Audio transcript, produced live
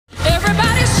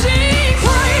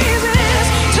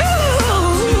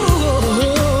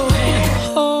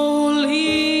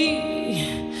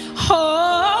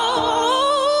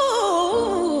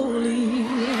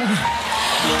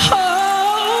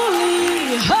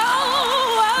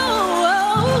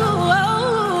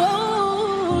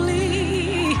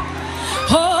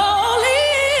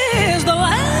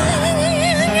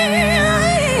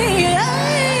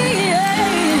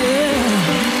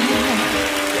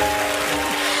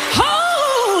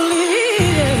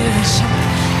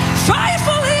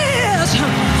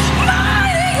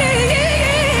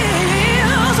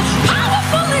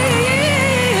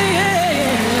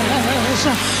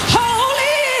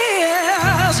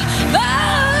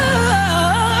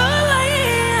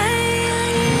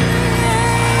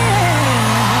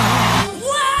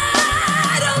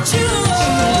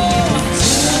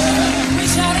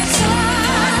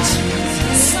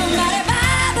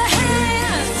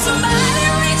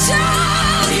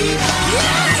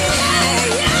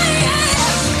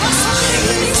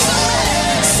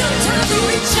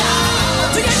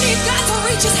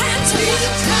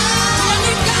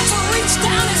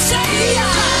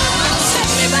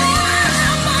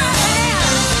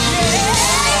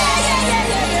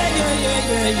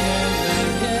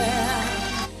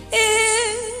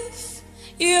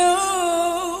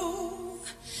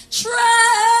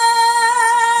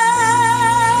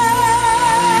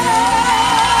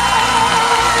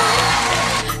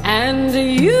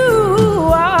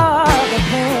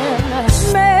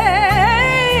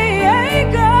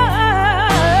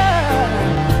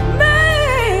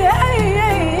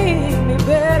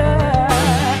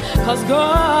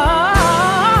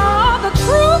The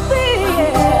truth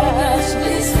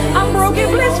is, I'm broken,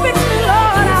 please fix me,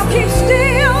 Lord. I'll keep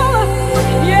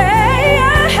still. Yeah.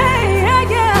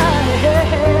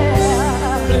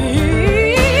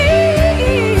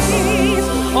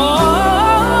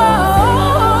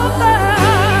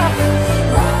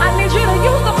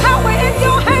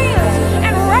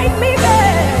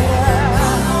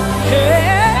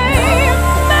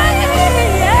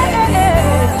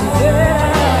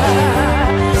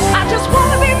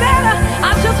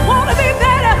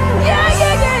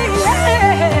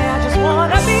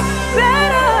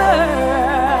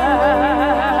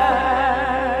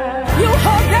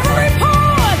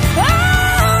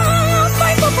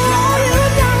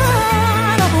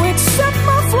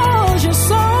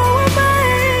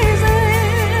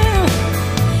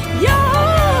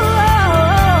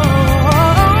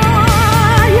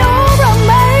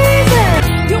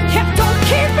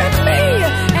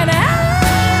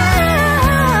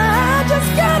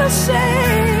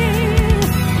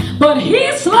 But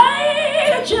he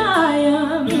slayed a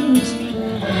giant.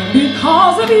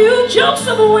 Because of you,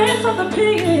 Joseph went from the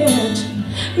pit.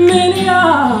 Many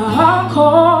are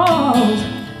called,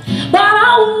 but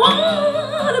I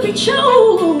want to be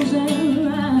chosen.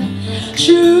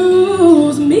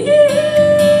 Choose me,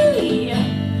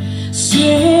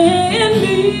 send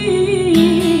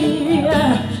me.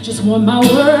 Just want my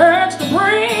words to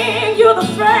bring you the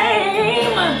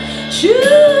fame. Choose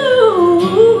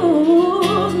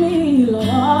me,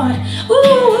 Lord.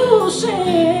 Ooh,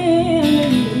 send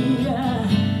me.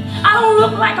 I don't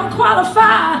look like I'm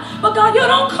qualified, but God, you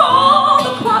don't call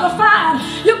the qualified.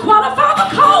 You qualify the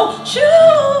call. Choose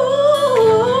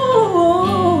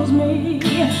me,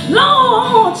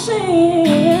 Lord,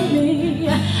 send me.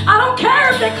 I don't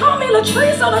care if they call me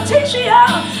Latice or Leticia.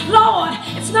 Lord,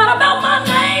 it's not about my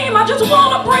name. I just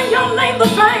want to bring your name to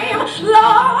fame.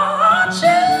 Lord, choose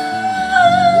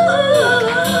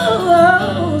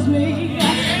me.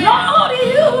 Lord,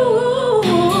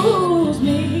 use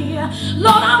me.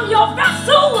 Lord, I'm your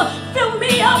vessel. Fill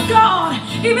me up, God.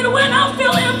 Even when I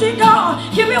feel empty, God,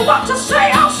 give me what to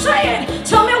say, I'll say it.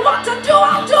 Tell me what to do,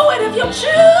 I'll do it. If you choose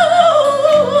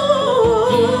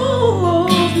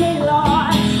me,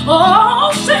 Lord,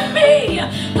 oh, send me.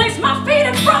 Place my feet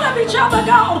in front of each other,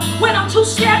 God, when I'm too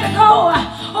scared to go.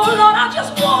 Oh, Lord, I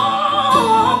just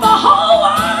want the whole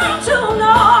world to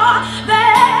know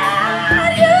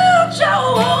that you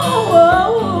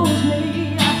chose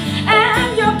me,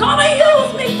 and you're gonna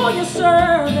use me for your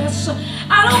service.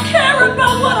 I don't care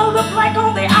about what I look like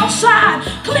on the outside.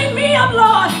 Clean me up,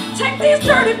 Lord. Take these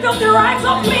dirty, filthy rags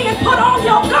off me and put on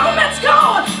your garments,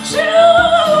 God. Choose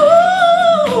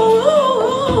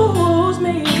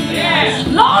me. Yeah.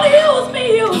 Lord, use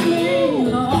me,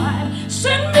 Lord.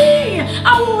 Send me,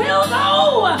 I will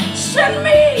go. Send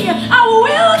me, I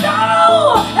will go.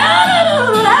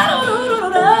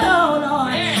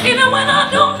 Even when I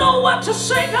don't know what to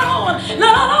say, God, no,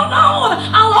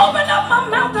 I'll open up my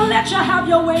mouth and let you have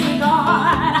your way,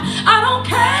 God. I don't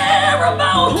care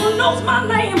about who knows my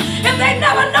name. If they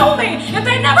never know me, if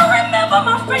they never remember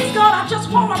my face, God, I just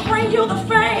want to bring you the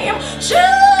fame. Choose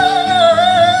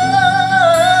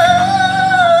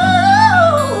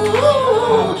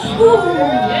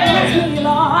me,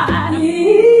 Lord.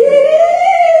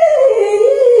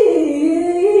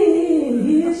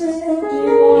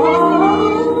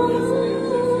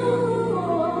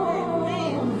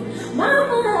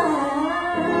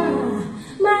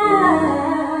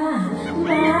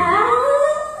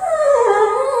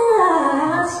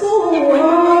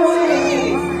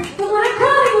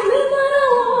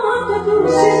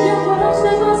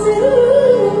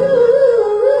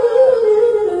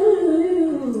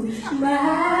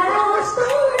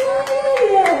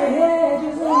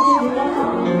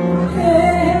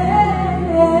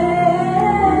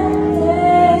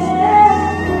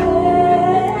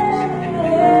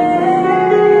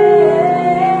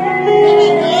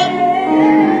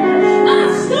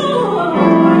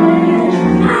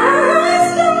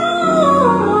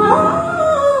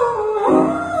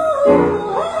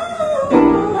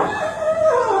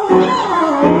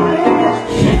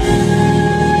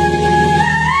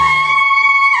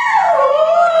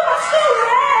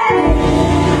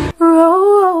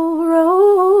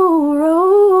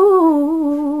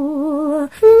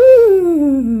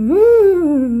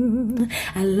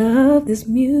 This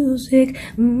music,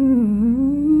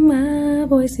 my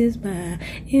voice is my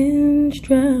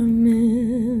instrument.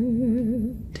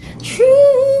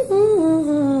 Truth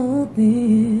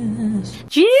is,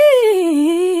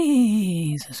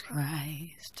 Jesus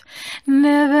Christ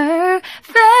never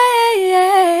failed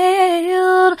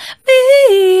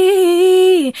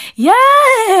me.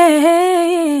 Yeah.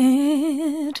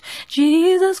 it,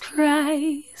 Jesus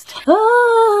Christ.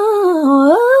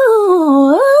 Oh,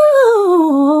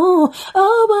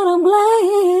 but I'm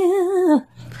glad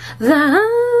thine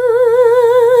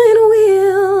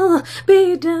will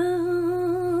be done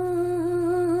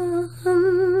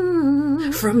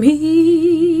from evil,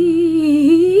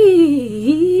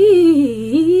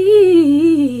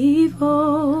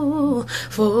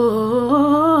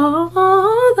 for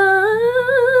thine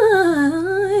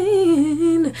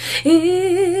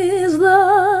is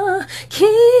the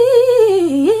kingdom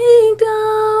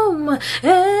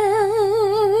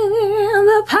and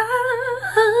the power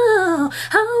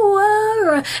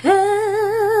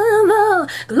and the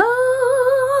glory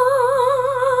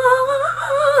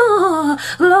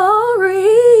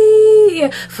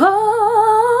forever,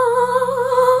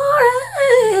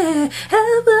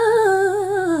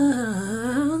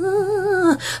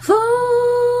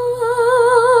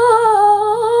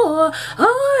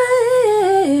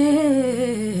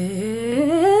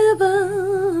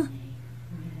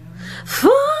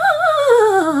 forever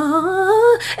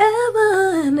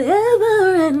and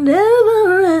ever and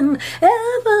ever and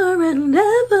ever and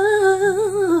ever.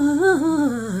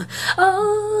 Oh,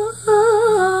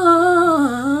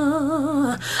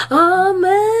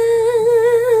 amen,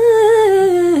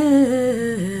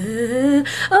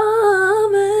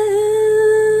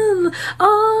 amen,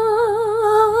 amen.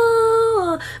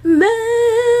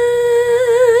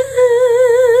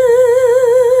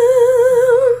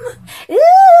 Ooh,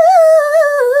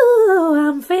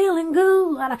 I'm feeling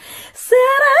good. Said,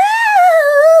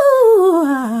 ooh,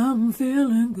 I'm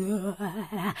feeling good.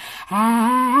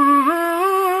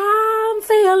 I'm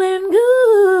feeling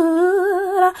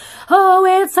good. Oh,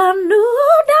 it's a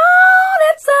new dawn.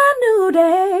 It's a new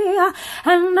day.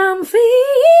 And I'm feeling